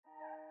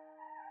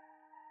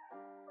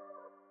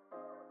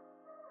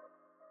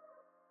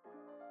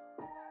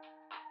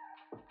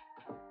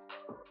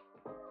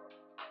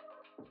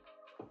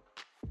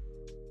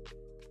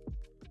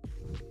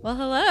Well,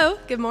 hello,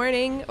 good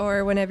morning,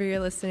 or whenever you're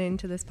listening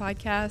to this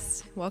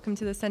podcast. Welcome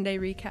to the Sunday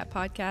Recap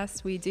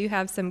Podcast. We do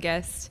have some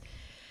guest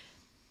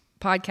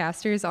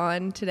podcasters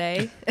on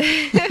today.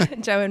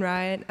 Joe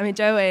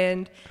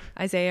and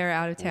Isaiah are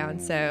out of town,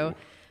 so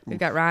we've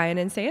got Ryan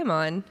and Sam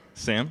on.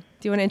 Sam?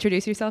 Do you want to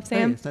introduce yourself,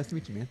 Sam? Hey, it's nice to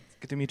meet you, man.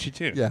 Good to meet you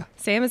too. Yeah.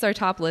 Sam is our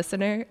top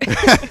listener,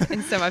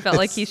 and so I felt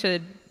like he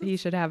should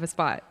have a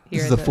spot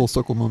here. This is a full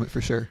circle moment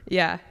for sure.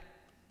 Yeah.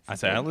 I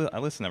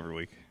listen every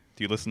week.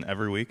 Do you listen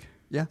every week?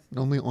 Yeah,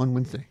 normally on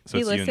Wednesday. So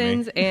He it's you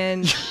listens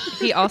and me. and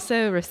he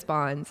also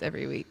responds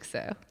every week.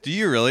 So Do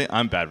you really?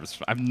 I'm bad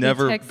with. I've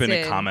never texts been a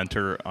in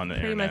commenter on the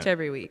pretty internet. much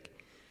every week.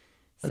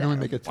 I normally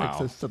make a text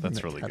Wow, of something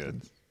that's that really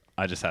happens.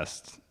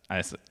 good. I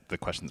asked the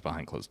questions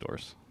behind closed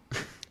doors.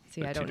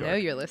 See, They're I too don't know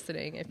dark. you're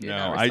listening if you're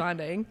No, not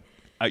responding.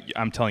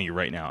 I'm telling you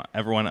right now,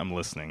 everyone, I'm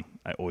listening.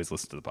 I always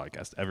listen to the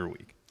podcast every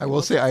week. I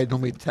will say I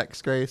normally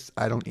text Grace.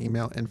 I don't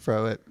email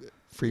info at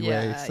Freeway,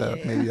 Yeah, so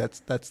yeah. maybe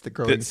that's the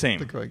growing. Same.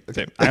 The growing,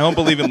 Same. I don't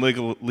believe in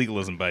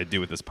legalism, but I do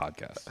with this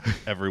podcast.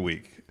 Every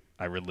week,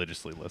 I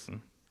religiously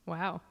listen.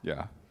 Wow.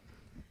 Yeah.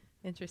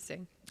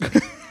 Interesting.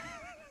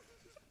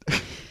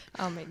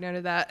 I'll make note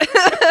of that.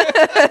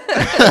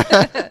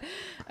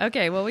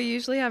 Okay, well, we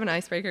usually have an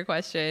icebreaker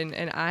question,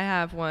 and I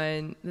have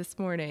one this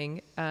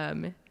morning,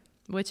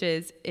 which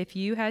is, if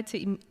you had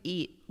to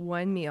eat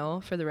one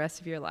meal for the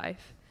rest of your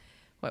life,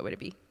 what would it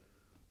be?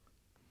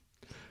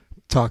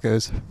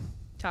 Tacos.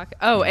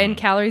 And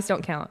calories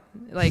don't count.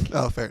 Like,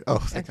 Oh, fair. Oh,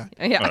 thank God.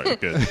 yeah. All right,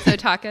 good. So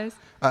tacos?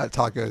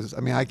 Tacos.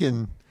 I mean, I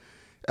can.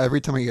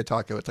 Every time I eat a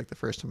taco, it's like the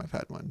first time I've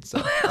had one. So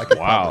I could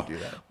Wow. probably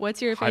do that. What's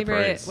your High favorite?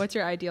 praise. What's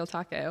your ideal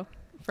taco?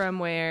 From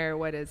where?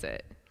 What is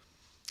it?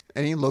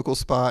 Any local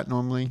spot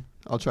normally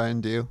I'll try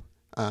and do,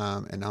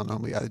 and I'll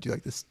normally either do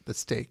like the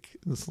steak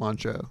and the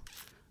cilantro,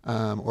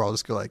 or I'll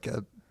just go like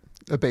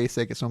a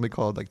basic. It's normally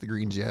called like the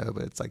Green Joe,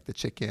 but it's like the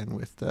chicken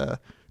with the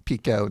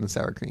pico and the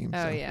sour cream.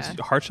 Oh, so. yeah.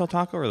 The hard shell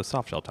taco or the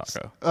soft shell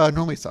taco?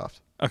 Normally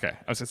soft. Okay,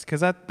 I was just because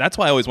that's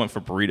why I always went for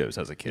burritos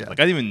as a kid. Yeah. Like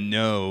I didn't even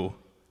know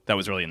that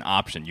was really an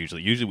option.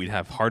 Usually we'd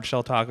have hard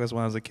shell tacos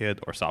when I was a kid,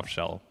 or soft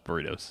shell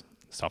burritos,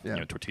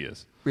 Yeah.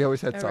 tortillas. We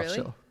always had Oh, soft really?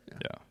 shell. Yeah.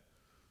 Yeah.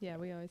 Yeah,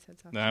 we always had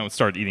tacos. Then I would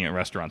start eating at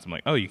restaurants. I'm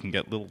like, oh, you can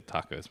get little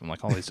tacos. I'm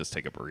like, always just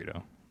take a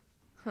burrito.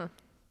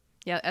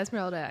 Yeah,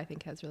 Esmeralda, I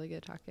think, has really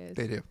good tacos.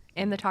 They do.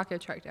 And the taco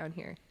truck down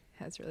here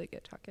has really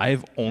good tacos.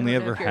 I've only I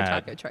don't know ever if you're a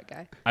had- taco truck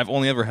guy. I've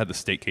only ever had the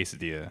steak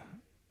quesadilla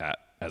at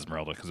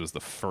Esmeralda because it was the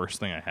first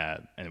thing I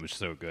had, and it was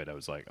so good. I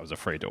was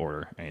afraid to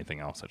order anything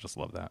else. I just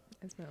love that.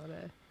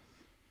 Esmeralda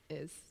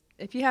is,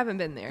 if you haven't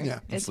been there, Yeah.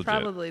 it's It's legit.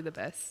 probably the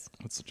best.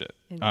 That's legit.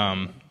 in the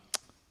area.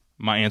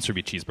 My answer would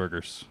be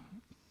cheeseburgers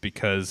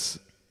because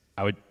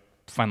I would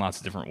find lots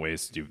of different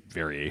ways to do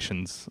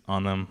variations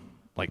on them.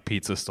 Like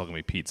pizza, still gonna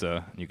be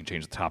pizza. You can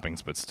change the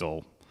toppings, but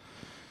still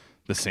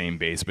the same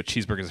base. But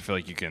cheeseburgers, I feel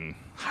like you can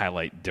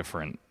highlight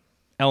different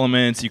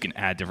elements. You can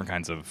add different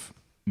kinds of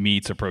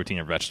meats or protein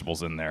or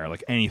vegetables in there.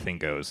 Like anything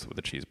goes with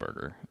a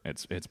cheeseburger.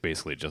 It's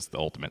basically just the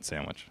ultimate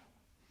sandwich.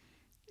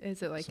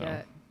 Is it like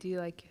So- do you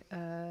like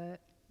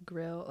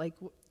grill, like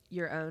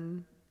your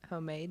own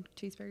homemade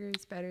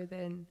cheeseburgers better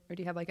than, or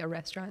do you have like a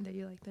restaurant that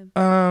you like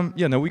them?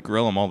 Yeah, no, we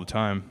grill them all the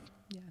time.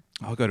 Yeah.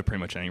 I'll go to pretty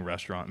much any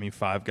restaurant. I mean,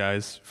 Five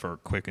Guys for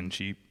quick and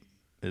cheap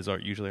is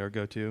usually our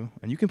go-to,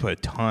 and you can put a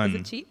ton.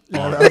 Is it cheap?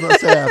 Yeah, I was gonna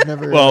say I've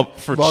never. Well,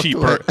 for walked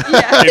cheaper,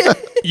 away.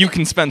 you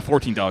can spend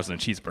 $14 on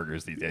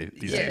cheeseburgers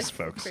these Yeah, days,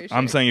 folks. for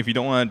I'm sure. saying if you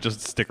don't want to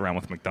just stick around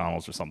with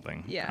McDonald's or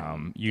something. Yeah.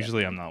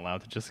 Usually, I'm not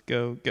allowed to just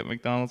go get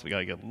McDonald's. We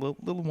gotta get a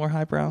little more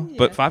highbrow. Yeah,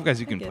 But Five Guys,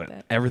 you I can get put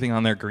that. everything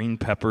on there: green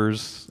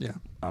peppers. Yeah.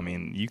 I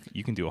mean,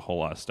 you can do a whole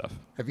lot of stuff.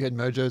 Have you had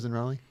Mojo's in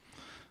Raleigh?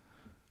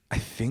 I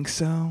think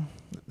so.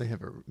 They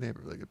have a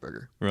really good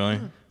burger.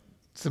 Really?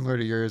 Similar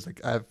to yours,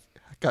 like I've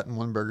gotten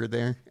one burger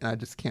there, and I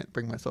just can't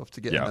bring myself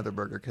to get Yeah. another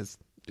burger because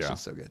it's Yeah.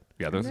 just so good.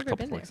 Yeah, there's a never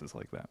couple been there. places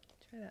like that.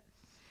 Try that.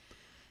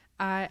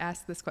 I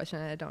asked this question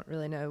and I don't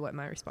really know what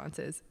my response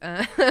is,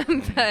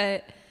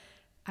 but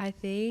I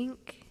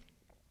think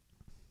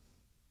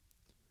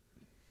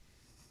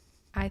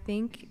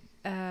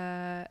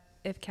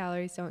if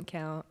calories don't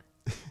count,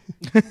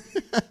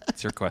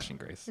 It's your question,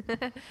 Grace.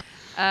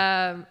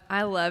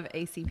 I love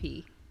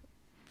ACP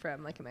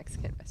from like a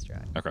Mexican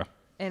restaurant, Okay.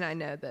 and I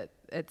know that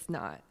it's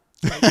not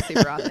like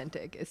super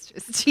authentic. It's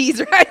just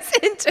cheese, rice,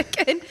 and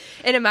chicken,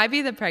 and it might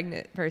be the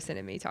pregnant person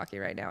in me talking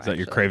right now. Is that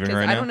your actually, craving 'cause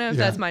right I now? don't know if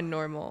Yeah. that's my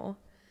normal.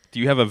 Do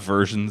you have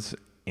aversions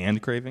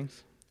and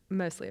cravings?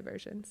 Mostly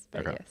aversions,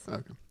 but Okay. yes.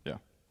 Okay. Yeah.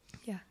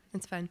 Yeah,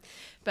 it's fun.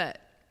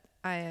 But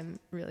I am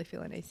really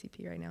feeling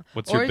ACP right now.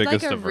 What's your or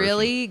biggest like a aversion?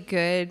 really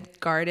good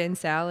garden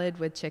salad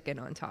with chicken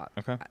on top.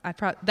 Okay.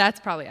 That's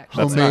probably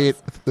actually Homemade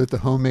with the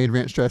homemade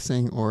ranch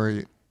dressing,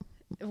 or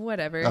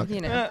whatever, Okay.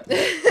 you know.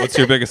 What's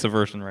your biggest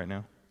aversion right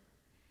now?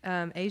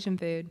 Asian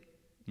food.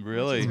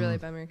 Really? Which is really a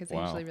bummer because I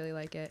Wow. usually really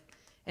like it.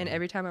 And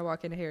every time I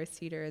walk into Harris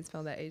Teeter and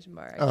smell that Asian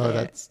bar, I oh, can't.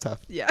 that's tough.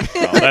 Yeah.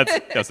 Well,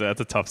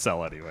 that's a tough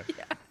sell anyway.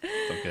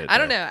 Yeah. I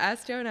don't know.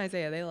 Ask Joe and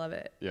Isaiah. They love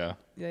it. Yeah.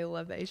 They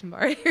love the Asian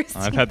bar at Harris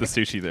I've had the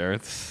sushi there.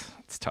 It's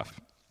tough.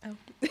 Oh.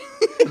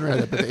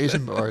 Right, but the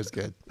Asian bar is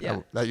good.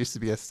 Yeah. That used to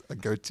be a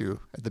go-to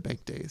at the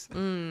bank days.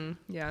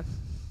 Yeah.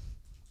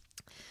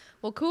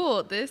 Well,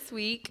 cool. This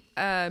week,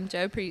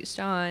 Joe preached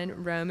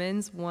on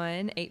Romans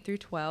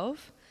 1:8-12,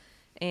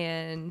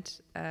 and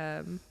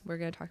we're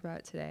going to talk about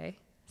it today.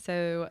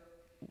 So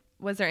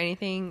was there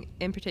anything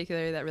in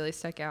particular that really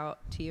stuck out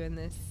to you in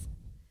this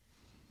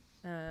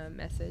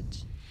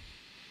message,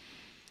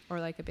 or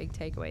like a big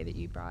takeaway that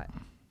you brought?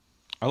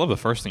 I love the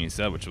first thing he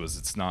said, which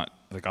was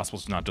the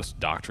gospel's not just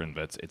doctrine,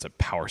 but it's a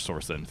power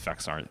source that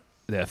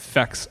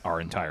affects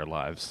our entire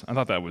lives. I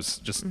thought that was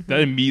just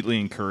that immediately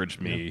encouraged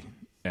me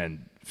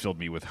and filled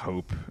me with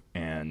hope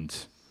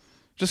and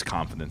just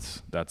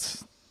confidence.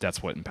 That's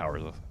what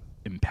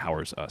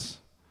empowers us.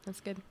 That's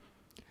good.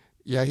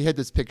 Yeah, he had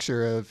this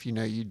picture of, you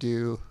could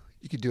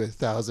do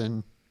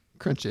 1,000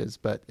 crunches,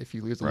 but if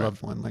you lose a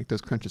loved one, like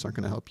those crunches aren't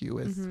going to help you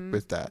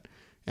with that.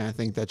 And I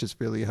think that just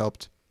really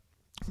helped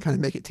kind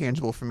of make it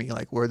tangible for me,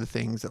 like what are the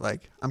things that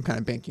like I'm kind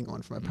of banking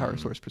on from a power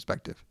source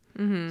perspective.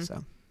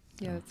 So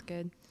yeah, that's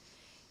good.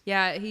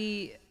 Yeah,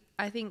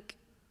 I think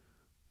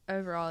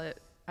overall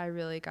I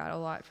really got a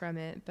lot from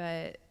it,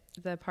 but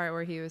the part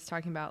where he was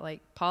talking about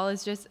like Paul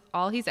is just,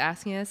 all he's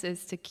asking us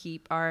is to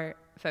keep our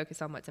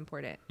focus on what's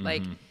important.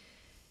 Like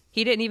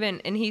he didn't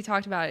even, and he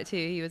talked about it too,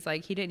 he was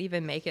like, he didn't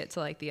even make it to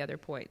like the other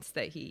points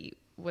that he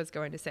was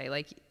going to say.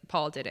 Like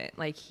Paul didn't,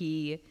 like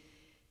he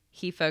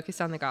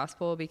focused on the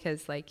gospel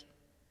because like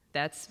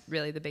that's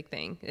really the big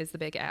thing, is the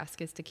big ask,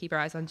 is to keep our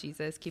eyes on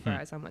Jesus, keep our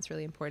eyes on what's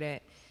really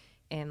important,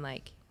 and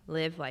like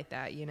live like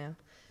that, Yeah.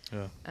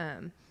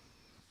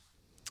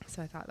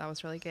 So I thought that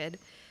was really good.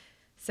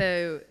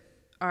 So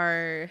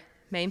our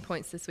main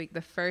points this week,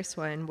 the first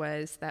one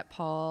was that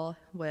Paul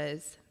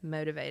was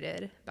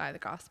motivated by the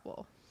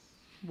gospel.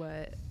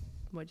 What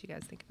do you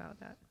guys think about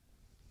that?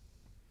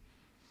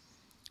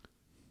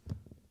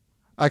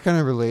 I kind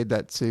of relayed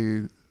that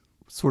to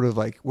sort of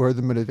like what are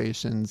the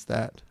motivations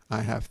that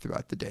I have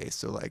throughout the day.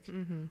 So like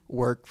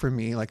work for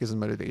me like is a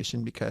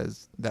motivation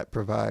because that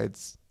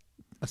provides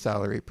a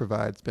salary,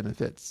 provides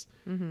benefits.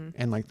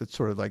 And like the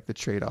sort of like the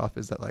trade-off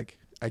is that like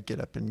I get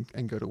up and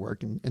go to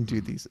work and do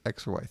these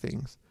X or Y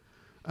things.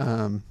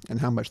 And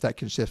how much that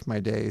can shift my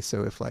day.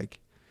 So if like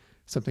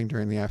something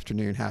during the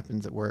afternoon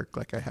happens at work,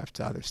 like I have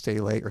to either stay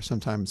late or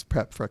sometimes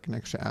prep for like an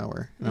extra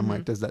hour. And I'm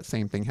like, does that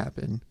same thing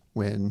happen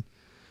when,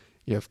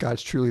 if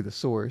God's truly the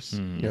source,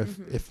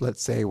 if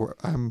let's say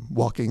I'm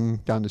walking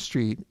down the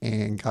street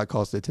and God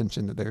calls the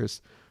attention that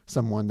there's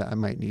someone that I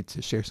might need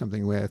to share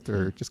something with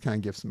or just kind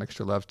of give some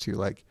extra love to,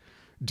 like,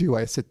 do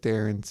I sit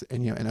there and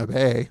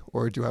obey,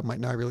 or do I might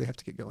not really have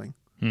to get going?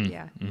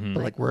 Yeah.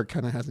 But like work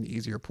kind of has an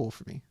easier pull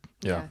for me.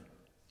 Yeah.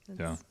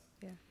 Yeah.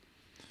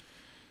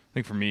 I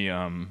think for me,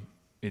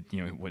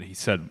 what he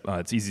said,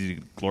 it's easy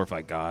to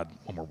glorify God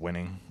when we're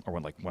winning or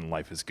when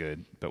life is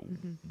good, but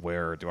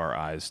where do our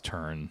eyes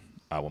turn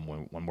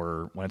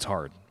when it's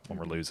hard, when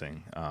we're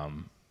losing?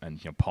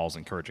 And Paul's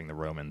encouraging the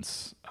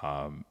Romans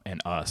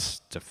and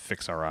us to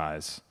fix our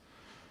eyes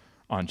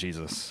on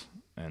Jesus.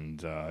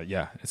 And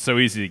it's so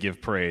easy to give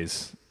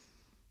praise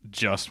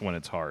just when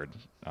it's hard,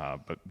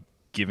 but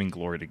giving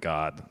glory to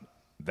God,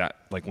 that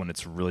like when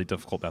it's really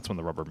difficult, that's when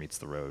the rubber meets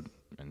the road,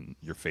 and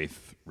your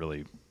faith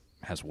really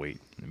has weight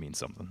and it means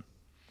something.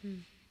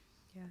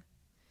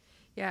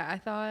 Yeah, I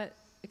thought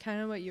kind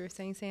of what you were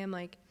saying, Sam,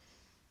 like,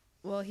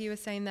 well, he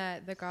was saying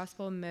that the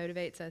gospel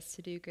motivates us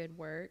to do good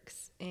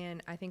works,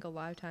 and I think a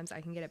lot of times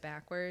I can get it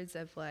backwards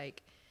of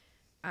like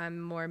I'm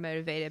more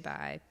motivated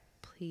by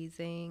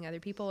pleasing other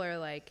people or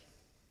like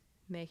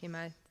making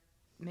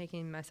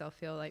myself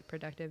feel like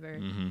productive or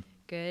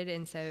good,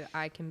 and so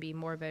I can be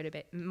more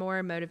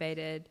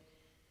motivated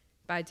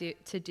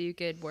to do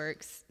good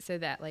works so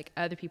that like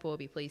other people will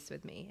be pleased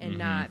with me, and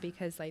not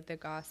because like the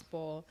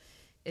gospel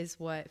is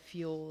what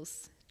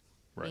fuels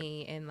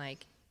me and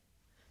like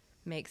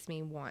makes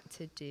me want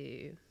to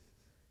do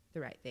the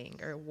right thing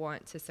or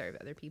want to serve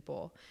other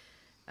people.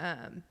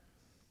 And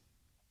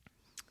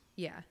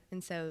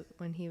so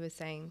when he was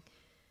saying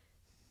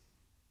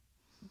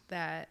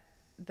that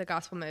the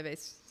gospel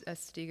motivates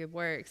us to do good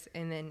works,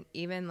 and then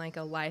even like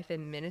a life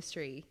in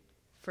ministry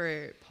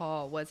for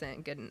Paul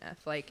wasn't good enough.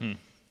 Like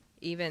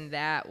even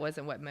that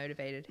wasn't what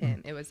motivated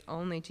him. It was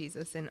only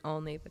Jesus and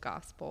only the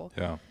gospel.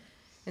 Yeah.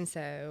 And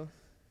so,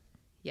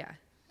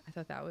 I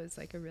thought that was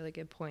like a really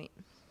good point.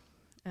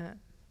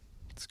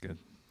 It's good.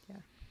 Yeah.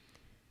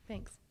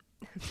 Thanks.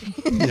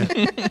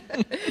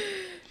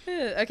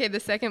 Okay, the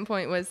second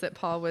point was that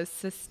Paul was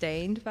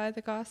sustained by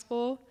the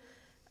gospel.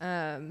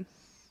 Did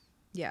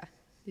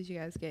you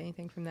guys get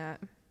anything from that?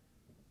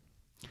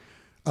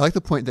 I like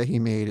the point that he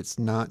made. It's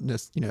not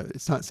just,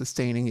 it's not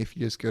sustaining if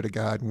you just go to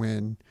God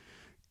when,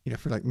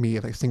 for like me,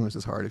 if like singleness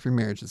is hard, if your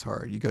marriage is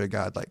hard, you go to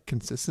God like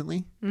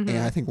consistently. And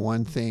I think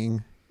one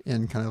thing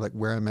in kind of like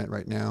where I'm at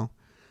right now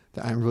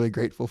that I'm really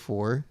grateful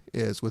for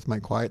is with my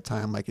quiet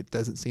time, like it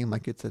doesn't seem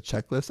like it's a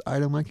checklist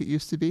item like it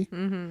used to be.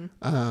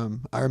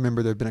 I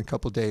remember there've been a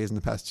couple days in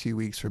the past 2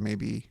 weeks where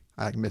maybe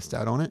I missed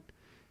out on it.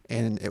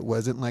 And it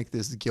wasn't like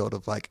this guilt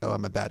of like, oh,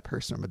 I'm a bad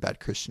person, I'm a bad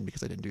Christian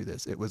because I didn't do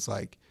this. It was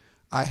like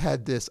I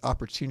had this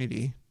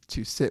opportunity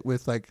to sit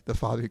with like the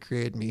Father who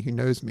created me, who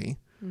knows me,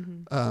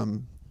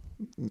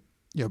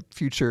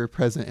 future,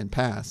 present, and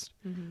past.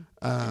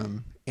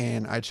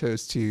 And I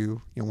chose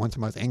to, one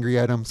time I was angry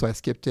at him, so I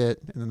skipped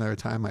it. And another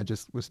time I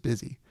just was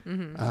busy.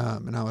 And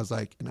I was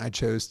like, and I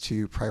chose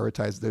to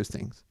prioritize those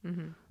things.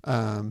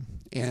 And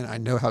I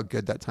know how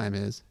good that time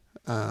is.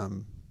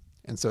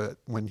 And so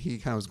when he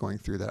kind of was going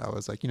through that, I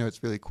was like,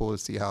 it's really cool to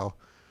see how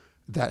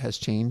that has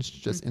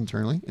changed just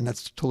internally. And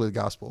that's totally the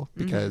gospel,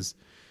 because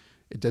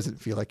it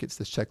doesn't feel like it's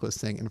this checklist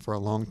thing. And for a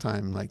long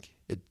time, like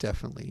it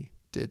definitely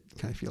did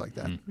kind of feel like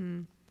that.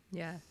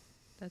 Yeah,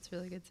 that's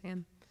really good,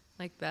 Sam.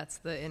 Like that's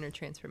the inner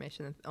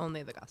transformation that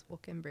only the gospel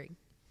can bring.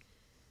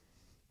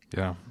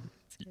 Yeah,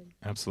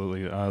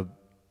 absolutely.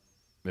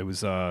 It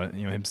was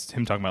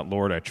him talking about,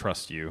 Lord, I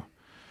trust you.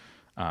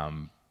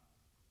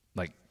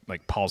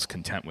 Like Paul's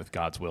content with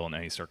God's will in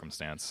any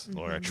circumstance.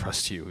 Lord, I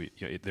trust you.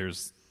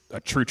 There's a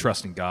true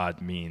trust in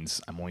God means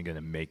I'm only going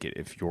to make it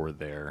if you're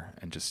there,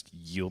 and just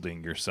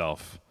yielding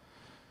yourself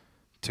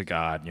to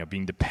God,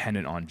 being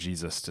dependent on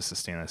Jesus to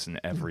sustain us in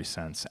every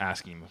sense,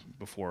 asking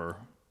before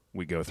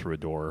we go through a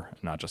door,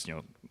 not just,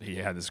 he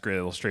had this great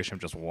illustration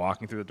of just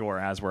walking through the door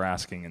as we're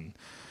asking,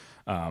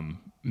 and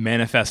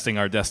manifesting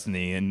our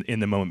destiny in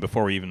the moment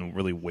before we even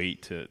really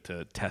wait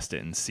to test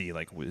it and see,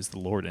 like, is the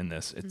Lord in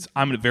this?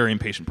 I'm a very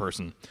impatient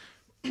person,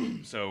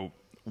 so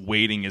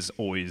waiting is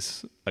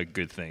always a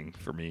good thing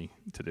for me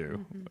to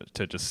do,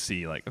 to just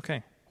see, like,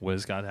 okay, what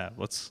does God have?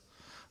 Let's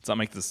not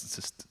make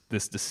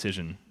this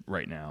decision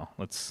right now.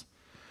 Let's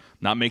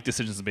not make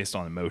decisions based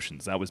on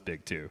emotions. That was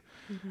big too.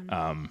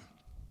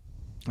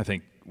 I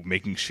think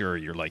making sure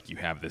you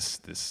have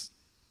this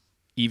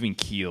even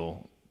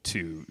keel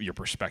to your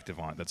perspective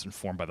on it that's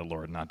informed by the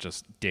Lord, not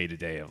just day to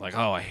day of like,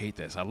 oh, I hate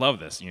this, I love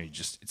this.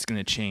 It's going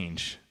to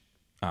change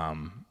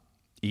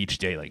each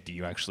day. Like, do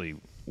you actually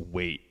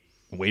wait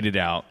it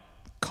out,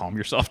 calm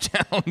yourself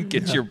down,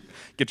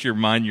 get your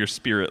mind, your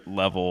spirit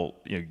level,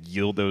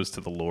 yield those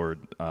to the Lord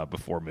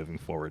before moving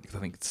forward? Because I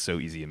think it's so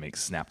easy to make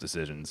snap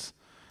decisions.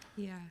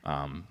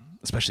 Yeah.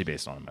 Especially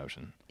based on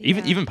emotion,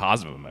 even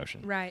positive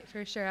emotion. Right,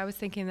 for sure. I was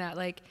thinking that,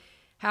 like,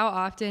 how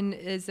often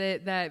is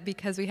it that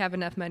because we have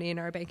enough money in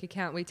our bank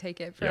account, we take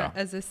it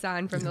as a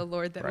sign from the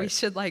Lord that we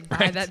should like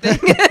buy that thing,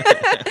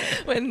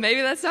 when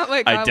maybe that's not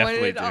what God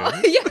wanted at all.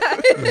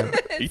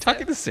 Are you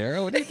talking to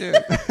Sarah? What are you doing?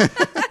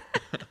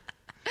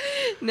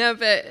 No,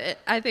 but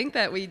I think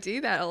that we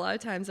do that a lot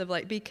of times, of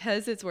like,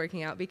 because it's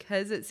working out,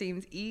 because it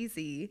seems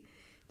easy,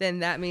 then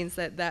that means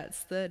that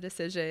that's the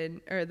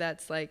decision, or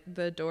that's like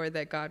the door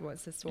that God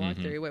wants us to walk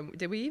through.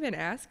 Did we even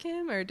ask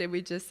him, or did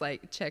we just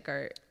like check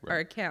our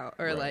account,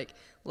 or like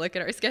look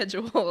at our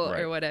schedule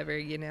or whatever,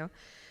 Yeah.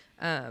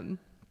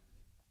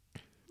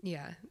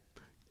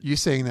 You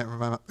saying that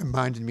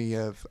reminded me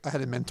of, I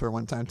had a mentor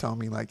one time tell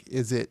me, like,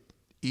 is it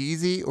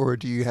easy or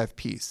do you have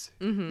peace?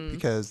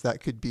 Because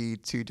that could be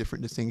two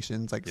different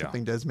distinctions. Like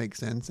something does make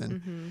sense,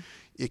 and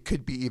it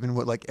could be even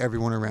what like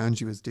everyone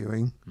around you is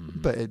doing,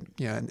 but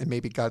and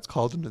maybe God's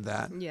called them to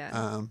that.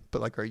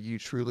 But like, are you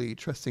truly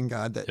trusting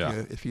God that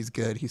if he's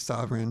good, he's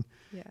sovereign,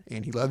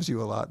 and he loves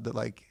you a lot, that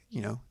like,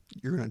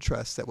 you're going to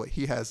trust that what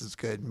he has is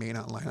good may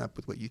not line up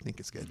with what you think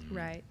is good.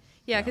 Right.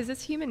 Yeah, because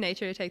it's human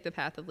nature to take the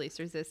path of least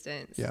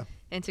resistance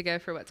and to go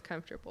for what's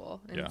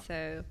comfortable. And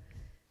so,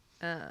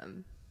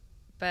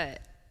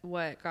 but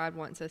what God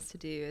wants us to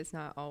do is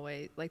not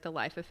always, like, the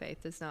life of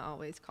faith does not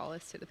always call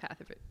us to the path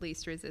of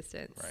least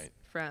resistance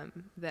from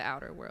the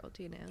outer world,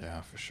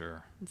 Yeah, for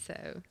sure. And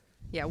so,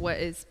 what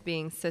is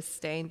being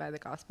sustained by the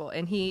gospel?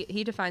 And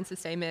he defines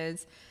sustainment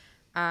as,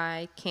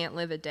 I can't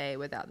live a day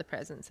without the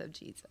presence of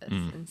Jesus.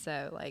 And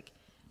so, like,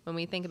 when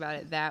we think about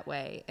it that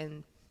way,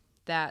 and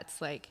that's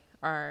like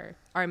our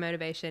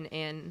motivation,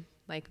 and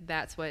like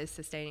that's what is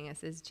sustaining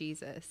us, is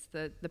Jesus,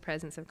 the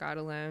presence of God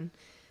alone.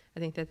 I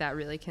think that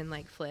really can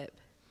like flip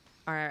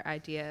our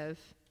idea of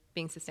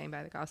being sustained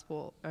by the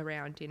gospel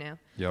around,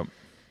 Yep.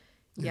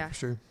 Yeah, for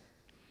sure.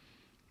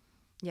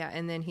 Yeah,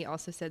 and then he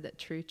also said that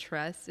true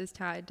trust is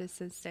tied to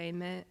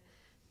sustainment.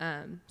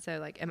 So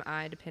like, am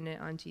I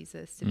dependent on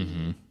Jesus to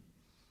be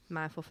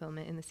my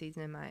fulfillment in the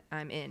season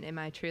I'm in? Am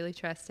I truly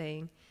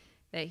trusting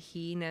that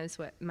he knows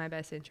what my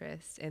best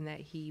interest, and that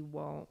he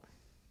won't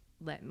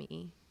let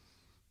me,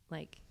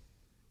 like,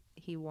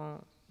 he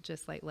won't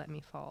just like let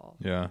me fall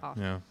off,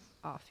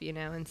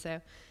 And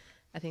so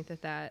I think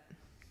that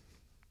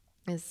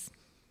is,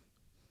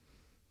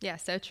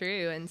 so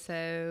true, and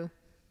so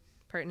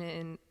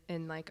pertinent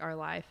in like our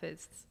life.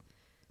 Is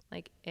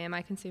like, am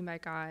I consumed by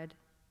God?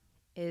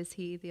 Is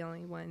he the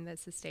only one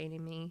that's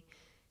sustaining me?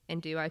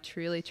 And do I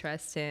truly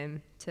trust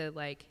him to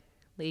like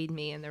lead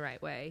me in the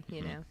right way,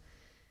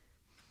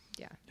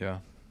 Yeah.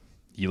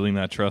 Yielding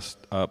that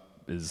trust up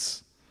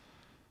it's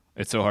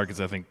so hard, because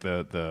I think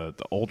the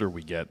older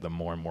we get, the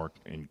more and more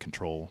in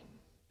control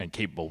and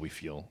capable we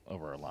feel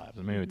over our lives.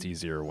 I mean, it's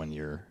easier when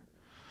you're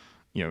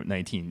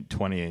 19,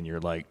 20, and you're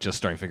like just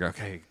starting to figure out,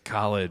 okay,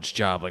 college,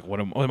 job, like what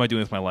am I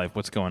doing with my life?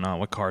 What's going on?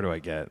 What car do I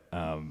get?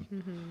 And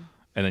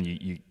then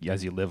you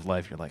as you live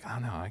life, you're like, oh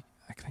no, I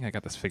think I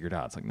got this figured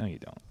out. It's like, no, you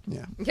don't.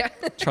 Yeah. Yeah.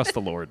 Trust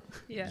the Lord.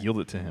 Yeah. Yield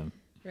it to Him.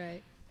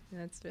 Right.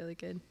 That's really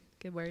good.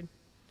 Good word.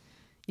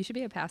 You should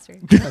be a pastor.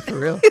 Yeah, for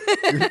real.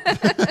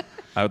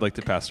 I would like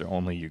to pastor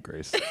only you,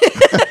 Grace.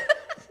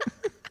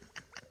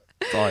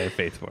 That's all I have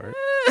faith for.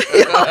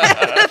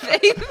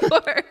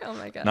 Oh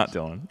my gosh. Not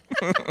Dylan.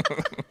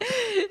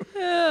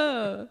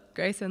 Oh,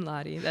 Grace and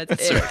Lottie. That's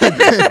it.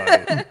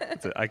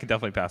 That's it. I can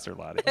definitely pastor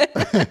Lottie.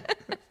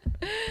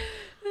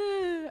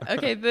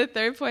 Okay, the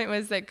third point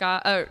was that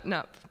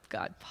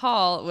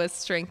Paul was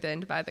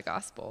strengthened by the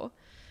gospel.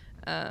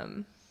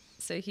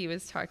 So he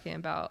was talking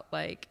about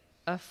like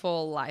a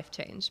full life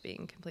change,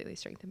 being completely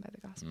strengthened by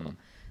the gospel.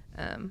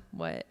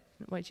 What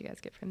did you guys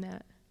get from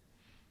that?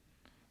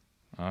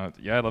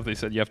 Yeah, I love that he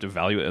said you have to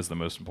value it as the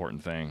most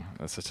important thing.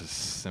 That's such a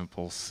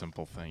simple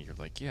thing. You're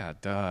like, yeah,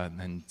 duh. And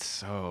then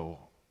so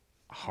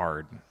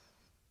hard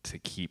to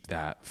keep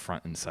that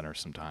front and center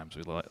sometimes.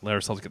 We let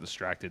ourselves get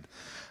distracted.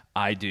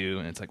 I do.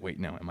 And it's like, wait,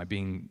 no, am I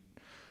being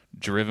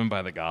driven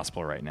by the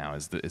gospel right now?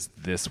 Is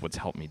this what's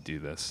helped me do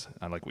this?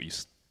 I like what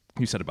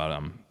you said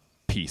about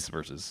peace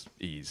versus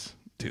ease.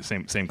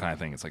 Same kind of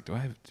thing. It's like,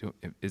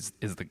 is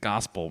the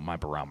gospel my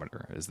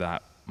barometer? Is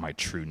that my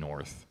true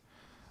north?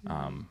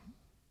 And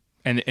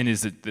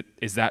is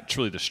that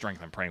truly the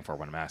strength I'm praying for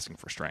when I'm asking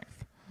for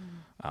strength?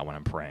 When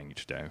I'm praying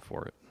each day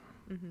for it,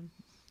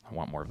 I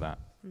want more of that.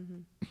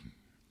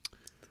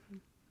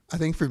 I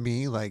think for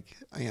me, like,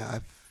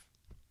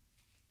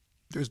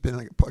 there's been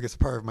like, I guess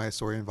part of my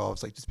story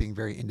involves like just being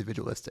very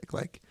individualistic.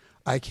 Like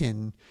I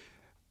can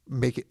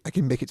make it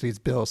to these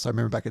bills. So I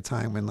remember back at a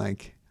time when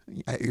like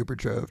I Uber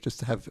drove just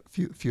to have a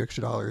few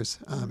extra dollars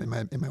in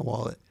my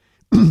wallet,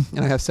 and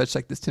I have such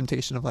like this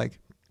temptation of like,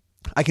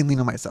 I can lean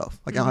on myself.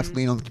 Like I don't have to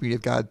lean on the community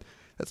of God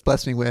that's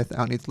blessed me with. I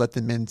don't need to let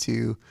them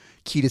into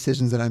key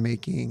decisions that I'm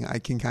making. I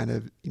can kind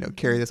of,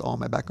 carry this all on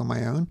my back on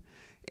my own.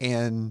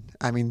 And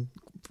I mean,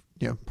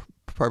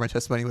 part of my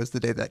testimony was the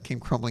day that came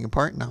crumbling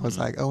apart, and I was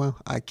like, oh, well,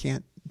 I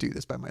can't do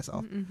this by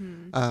myself.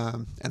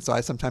 And so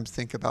I sometimes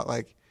think about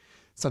like,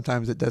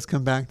 sometimes it does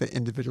come back, that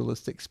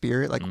individualistic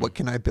spirit, like what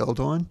can I build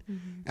on?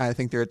 And I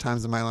think there are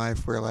times in my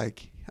life where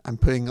like I'm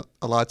putting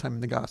a lot of time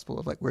in the gospel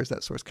of like, where's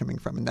that source coming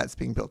from? And that's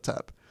being built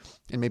up.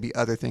 And maybe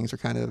other things are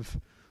kind of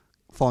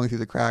falling through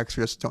the cracks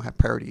or just don't have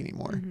priority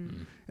anymore.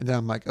 And then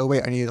I'm like, oh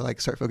wait, I need to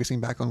like start focusing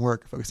back on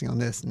work, focusing on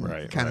this, and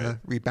kind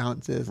of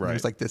rebalances. And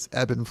there's like this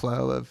ebb and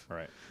flow of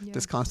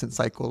this constant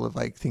cycle of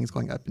like things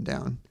going up and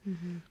down.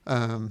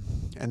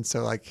 And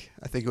so like,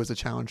 I think it was a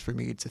challenge for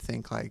me to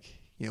think like,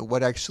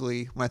 what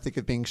actually, when I think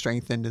of being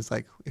strengthened is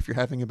like, if you're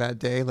having a bad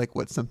day, like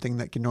what's something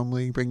that can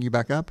normally bring you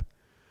back up?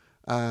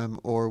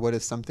 Or what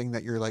is something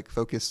that you're like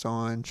focused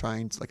on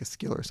trying to, like a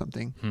skill or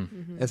something?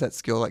 Is that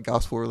skill like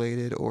gospel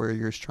related, or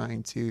you're just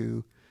trying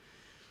to,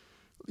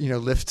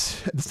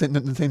 lift the same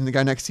the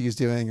guy next to you is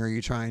doing, or are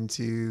you trying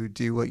to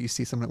do what you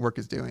see someone at work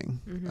is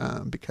doing,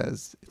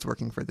 because it's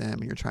working for them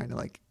and you're trying to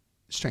like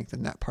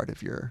strengthen that part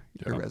of your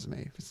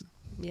resume.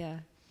 Yeah,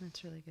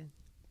 that's really good.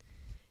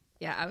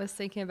 Yeah, I was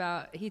thinking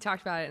about, he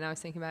talked about it and I was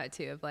thinking about it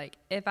too, of like,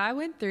 if I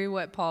went through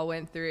what Paul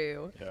went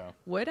through,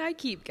 would I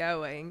keep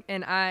going?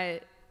 And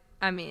I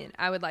mean,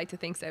 I would like to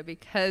think so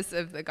because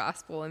of the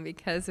gospel and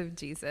because of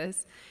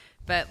Jesus,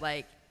 but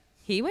like,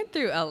 he went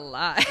through a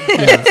lot.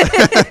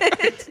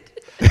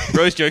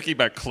 We're always joking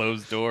about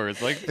closed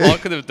doors. Like, Paul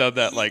could have done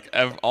that like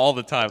all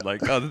the time.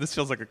 Like, oh, this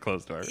feels like a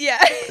closed door.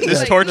 Yeah. This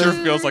like, torture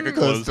feels like a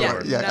closed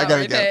door. Yeah, I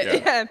gotta go.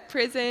 Yeah,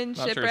 prison,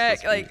 not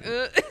shipwreck,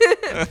 sure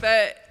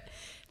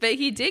but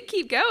he did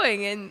keep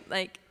going, and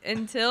like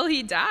until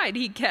he died,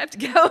 he kept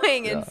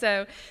going, and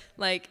so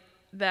like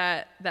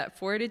that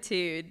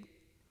fortitude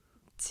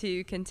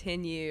to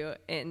continue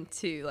and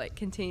to like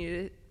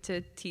continue to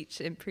teach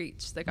and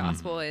preach the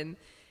gospel and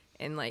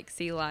like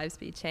see lives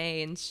be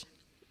changed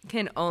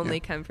can only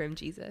come from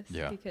Jesus,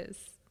 because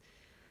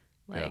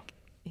like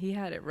he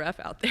had it rough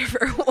out there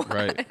for a while.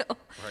 Right.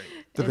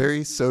 The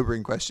very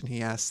sobering question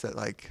he asked that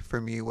like for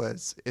me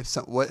was, if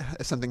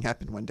something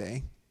happened one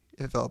day,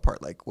 if it fell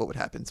apart, like what would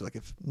happen? So like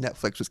if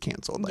Netflix was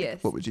canceled,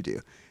 like what would you do?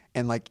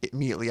 And like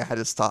immediately I had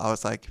this thought. I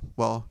was like,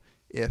 well,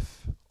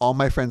 if all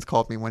my friends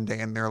called me one day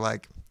and they're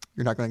like,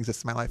 you're not going to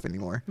exist in my life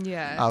anymore.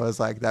 I was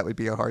like, that would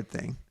be a hard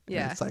thing.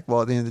 And it's like,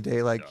 well, at the end of the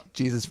day, like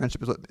Jesus'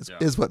 friendship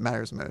is what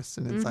matters most.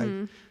 And it's like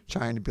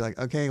trying to be like,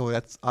 okay, well,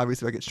 that's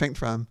obviously where I get strength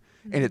from.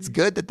 And it's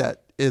good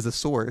that is a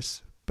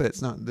source, but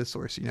it's not the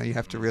source. You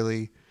have to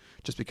really,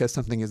 just because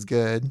something is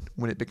good,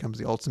 when it becomes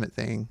the ultimate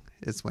thing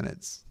is when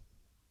it's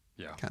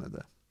kind of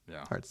the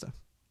hard stuff.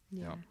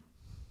 No,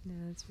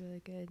 that's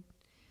really good.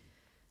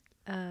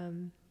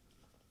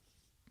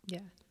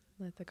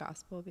 Let the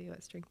gospel be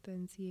what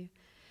strengthens you.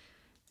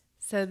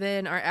 So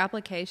then our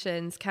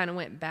applications kind of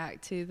went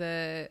back to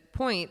the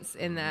points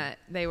in that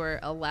they were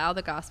allow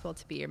the gospel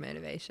to be your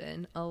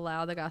motivation,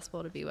 allow the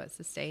gospel to be what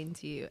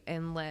sustains you,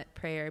 and let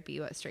prayer be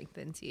what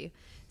strengthens you.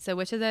 So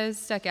which of those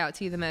stuck out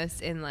to you the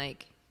most in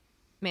like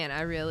man,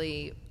 I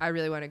really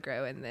want to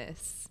grow in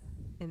this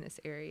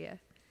area.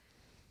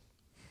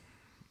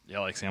 Yeah,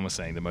 like Sam was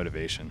saying, the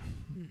motivation.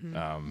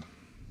 Mm-hmm.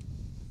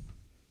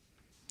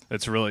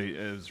 It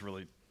was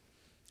really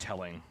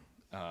telling.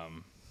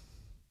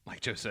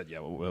 Like Joe said,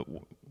 yeah,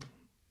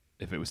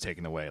 if it was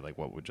taken away, like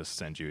what would just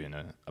send you in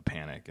a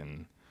panic?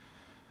 And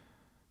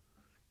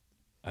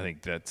I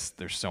think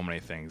there's so many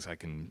things I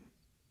can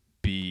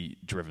be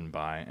driven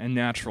by, and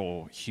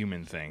natural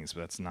human things,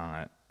 but it's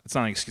not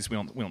an excuse. We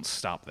don't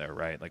stop there,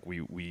 right? Like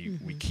we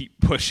keep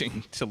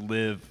pushing to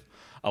live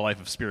a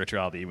life of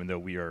spirituality, even though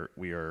we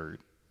are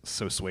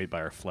so swayed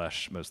by our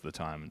flesh most of the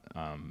time.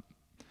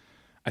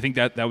 I think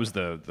that was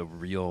the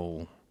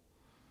real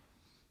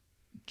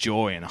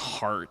joy and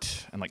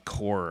heart and like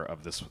core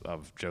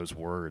of Joe's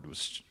word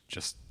was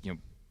just, you know,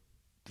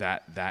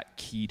 that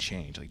key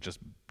change, like just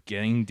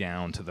getting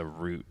down to the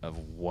root of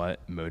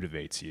what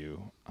motivates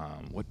you,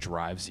 what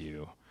drives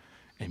you,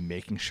 and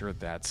making sure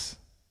that's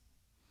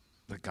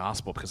the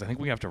gospel, because I think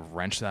we have to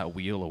wrench that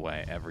wheel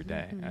away every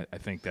day. Mm-hmm. I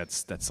think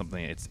that's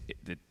something it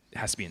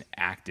has to be an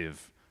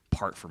active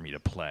part for me to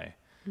play,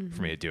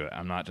 for me to do it.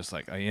 I'm not just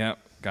like, oh yeah,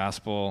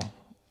 gospel,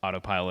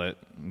 autopilot,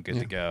 I'm good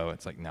to go.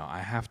 It's like, no, I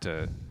have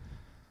to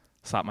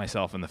slap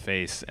myself in the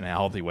face in a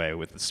healthy way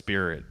with the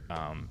Spirit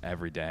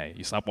every day.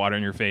 You slap water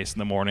in your face in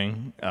the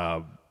morning,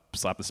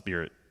 slap the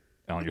Spirit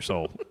on your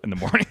soul in the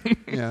morning.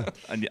 Yeah.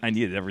 I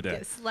need it every day.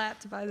 Get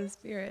slapped by the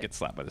Spirit. Get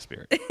slapped by the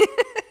Spirit.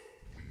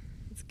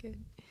 That's good.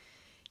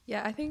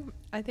 Yeah, I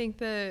think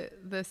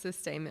the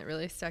sustainment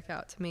really stuck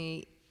out to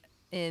me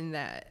in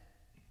that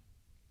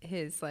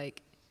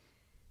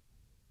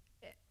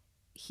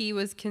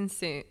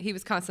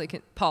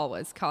Paul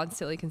was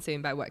constantly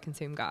consumed by what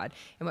consumed God,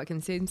 and what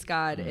consumes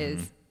God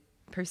is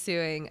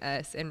pursuing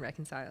us and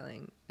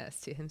reconciling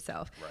us to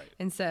himself. Right.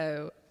 And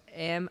so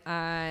am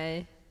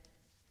I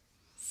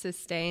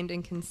sustained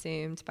and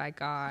consumed by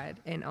God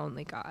and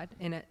only God?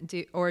 And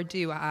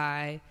do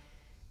I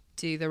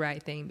do the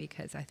right thing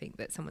because I think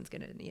that someone's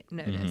going to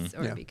notice,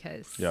 or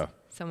because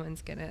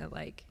someone's going to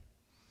like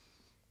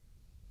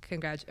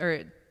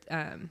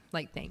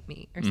like thank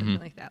me or something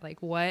like that?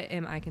 Like, what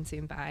am I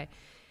consumed by?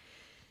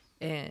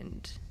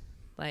 And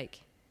like,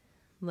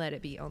 let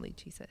it be only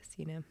Jesus,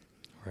 you know?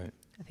 Right.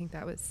 I think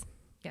that was,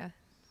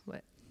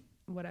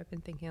 what I've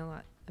been thinking a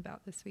lot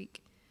about this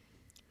week.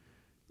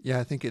 Yeah,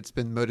 I think it's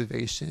been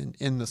motivation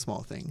in the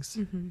small things,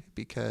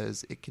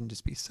 because it can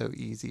just be so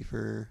easy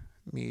for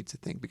me to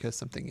think because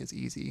something is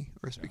easy,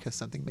 or it's because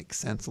something makes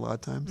sense a lot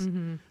of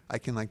times. I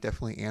can like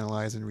definitely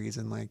analyze and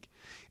reason, like,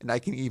 and I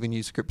can even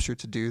use scripture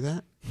to do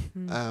that.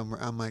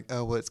 Where I'm like,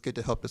 oh, well, it's good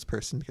to help this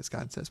person because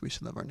God says we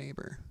should love our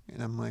neighbor.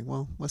 And I'm like,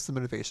 well, what's the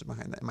motivation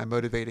behind that? Am I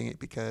motivating it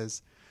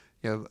because,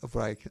 you know, of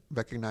what I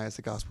recognize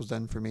the gospel's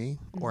done for me,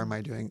 or am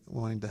I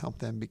wanting to help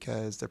them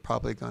because they're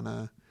probably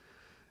gonna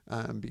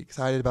be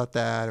excited about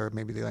that, or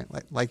maybe they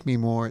like me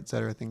more, et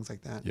cetera, things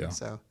like that. Yeah. And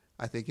so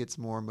I think it's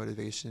more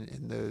motivation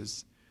in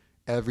those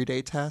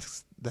everyday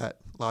tasks that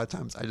a lot of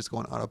times I just go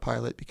on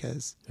autopilot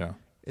because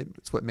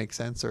it's what makes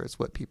sense, or it's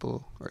what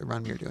people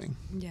around me are doing.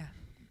 Yeah,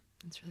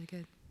 that's really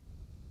good.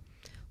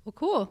 Well,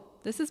 cool.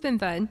 This has been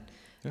fun.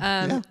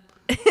 So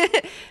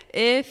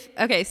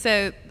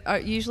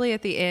usually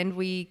at the end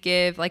we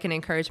give like an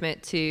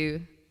encouragement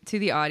to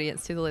the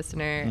audience, to the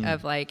listener,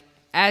 of like,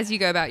 as you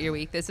go about your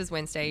week, this is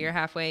Wednesday, you're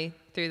halfway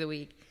through the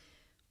week,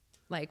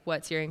 like,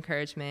 what's your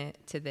encouragement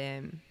to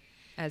them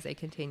as they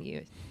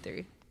continue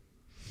through?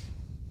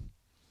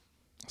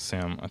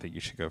 Sam, I think you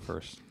should go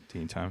first.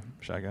 Teen time.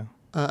 Should I go?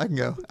 I can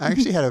go. I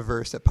actually had a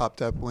verse that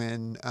popped up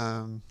when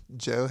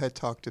Joe had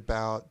talked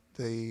about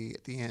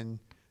at the end,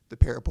 the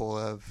parable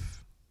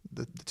of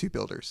the two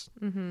builders.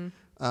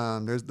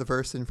 There's the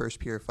verse in 1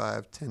 Peter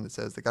 5:10 that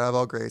says, "The God of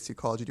all grace, who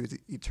called you to his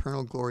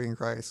eternal glory in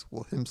Christ,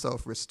 will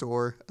himself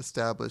restore,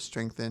 establish,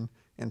 strengthen,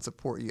 and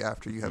support you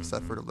after you have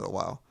suffered a little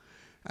while."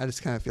 I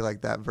just kind of feel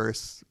like that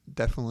verse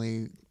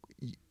definitely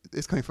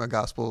is coming from a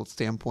gospel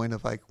standpoint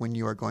of like when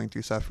you are going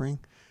through suffering.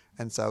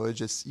 And so I would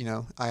just, you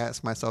know, I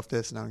ask myself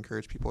this, and I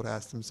encourage people to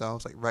ask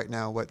themselves, like, right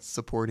now, what's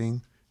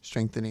supporting,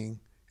 strengthening,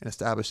 and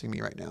establishing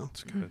me right now?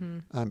 That's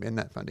good. In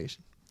that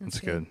foundation. That's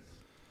good.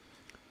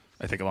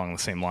 I think along the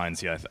same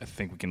lines, I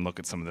think we can look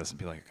at some of this and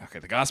be like, okay,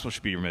 the gospel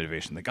should be your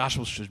motivation. The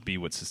gospel should be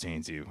what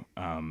sustains you.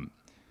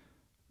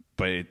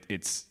 But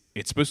it's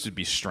supposed to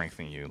be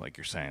strengthening you, like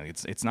you're saying.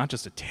 It's not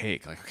just a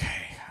take. Like,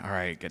 okay, all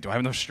right, do I have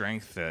enough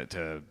strength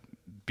to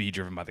be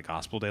driven by the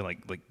gospel today?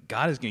 Like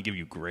God is going to give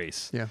you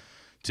grace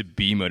to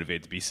be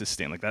motivated, to be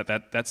sustained. Like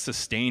that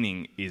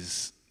sustaining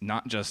is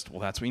not just,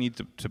 well, that's what you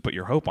need to put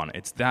your hope on.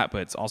 It's that,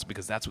 but it's also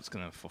because that's what's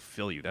going to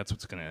fulfill you. That's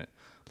what's going to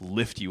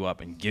lift you up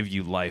and give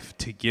you life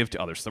to give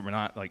to others. So we're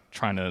not like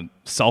trying to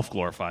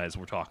self-glorify, as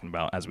we're talking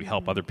about, as we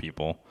help other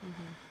people.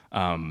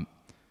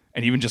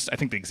 And even just, I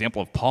think the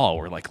example of Paul,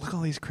 where like, look at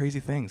all these crazy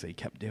things that he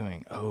kept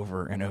doing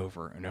over and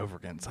over and over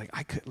again. It's like,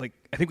 I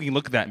think we can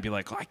look at that and be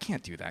like, oh, I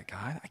can't do that,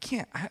 God.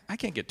 I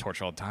can't get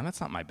tortured all the time. That's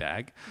not my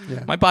bag.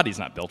 Yeah. My body's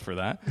not built for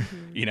that.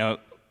 You know,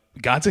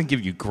 God's going to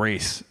give you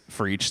grace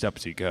for each step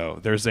as you go.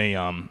 There's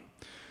a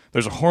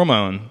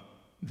hormone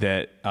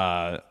that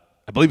I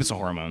believe it's a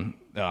hormone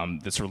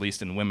that's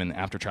released in women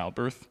after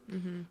childbirth,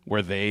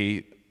 where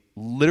they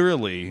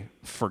literally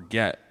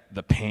forget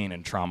the pain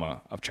and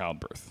trauma of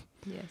childbirth.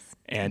 Yes.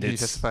 And Can you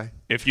it's testify?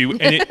 if you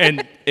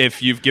and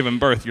if you've given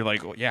birth, you're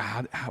like, well,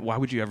 yeah, why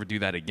would you ever do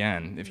that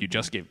again if you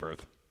just gave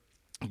birth?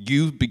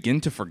 You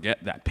begin to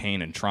forget that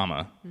pain and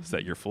trauma so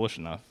that you're foolish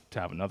enough to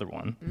have another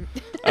one.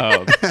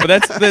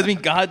 But I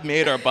mean, God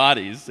made our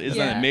bodies. Isn't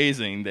that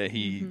amazing that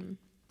He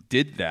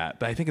did that?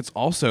 But I think it's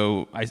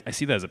also, I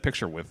see that as a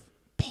picture with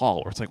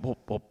Paul, where it's like,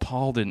 well,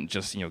 Paul didn't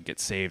just get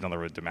saved on the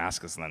road to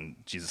Damascus and then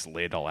Jesus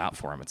laid it all out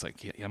for him. It's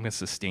like, yeah, I'm going to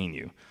sustain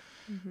you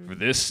for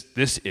this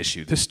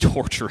issue, this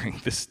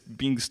torturing, this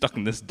being stuck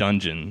in this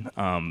dungeon,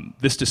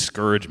 this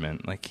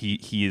discouragement. Like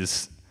he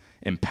is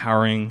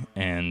empowering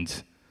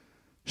and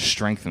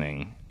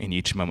strengthening in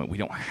each moment. We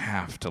don't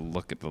have to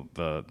look at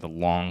the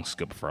long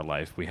scope of our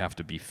life. We have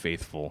to be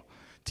faithful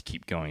to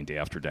keep going day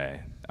after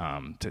day,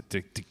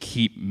 to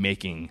keep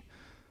making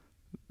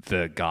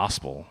the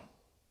gospel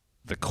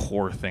the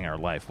core thing in our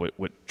life,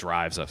 what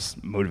drives us,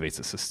 motivates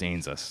us,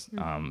 sustains us,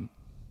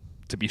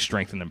 to be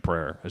strengthened in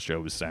prayer, as Joe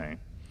was saying.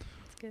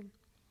 That's good.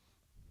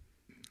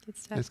 Good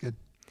stuff. That's good.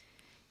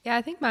 Yeah,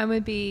 I think mine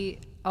would be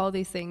all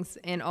these things,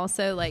 and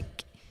also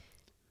like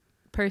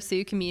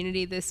pursue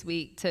community this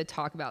week to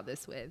talk about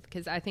this with,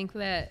 because I think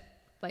that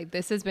like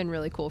this has been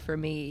really cool for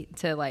me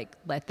to like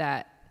let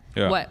that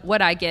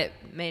what I get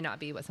may not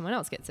be what someone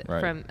else gets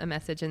from a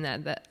message, and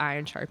that the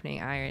iron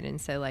sharpening iron.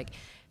 And so like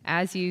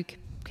as you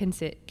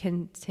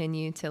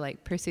continue to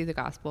like pursue the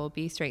gospel,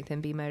 be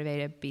strengthened, be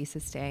motivated, be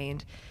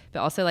sustained, but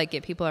also like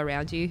get people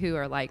around you who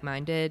are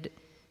like-minded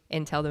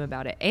and tell them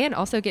about it, and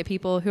also get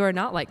people who are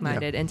not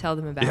like-minded and tell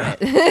them about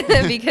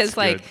it. Because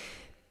like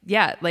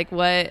like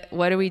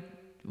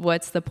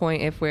what's the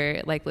point if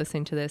we're like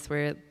listening to this,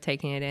 we're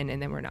taking it in,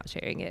 and then we're not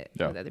sharing it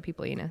with other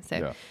people,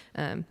 so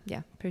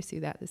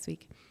pursue that this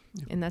week.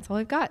 And that's all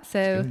I've got.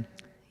 So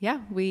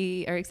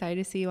we are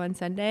excited to see you on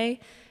Sunday.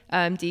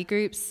 D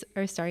groups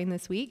are starting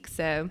this week,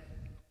 so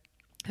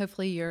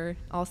hopefully you're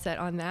all set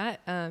on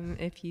that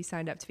if you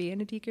signed up to be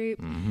in a D group.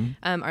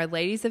 Our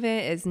ladies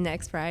event is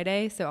next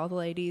Friday, so all the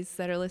ladies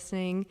that are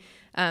listening,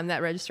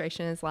 that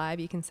registration is live.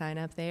 You can sign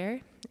up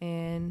there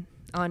and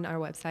on our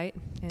website.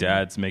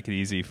 Dads, make it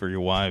easy for your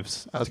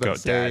wives I was to go. about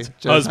to say, Dads,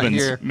 Joe's not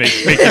husbands, here. make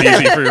it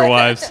easy for your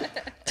wives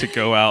to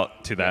go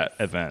out to that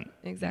event.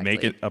 Exactly.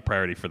 Make it a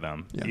priority for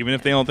them. Yeah. Even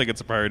if they don't think it's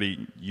a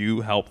priority,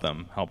 you help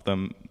them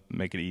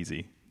make it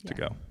easy to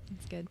go.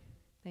 That's good.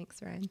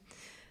 Thanks, Ryan.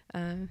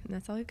 And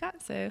that's all we've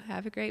got. So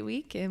have a great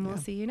week, and we'll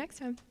see you next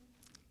time.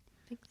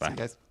 Thanks. Bye. See you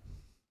guys.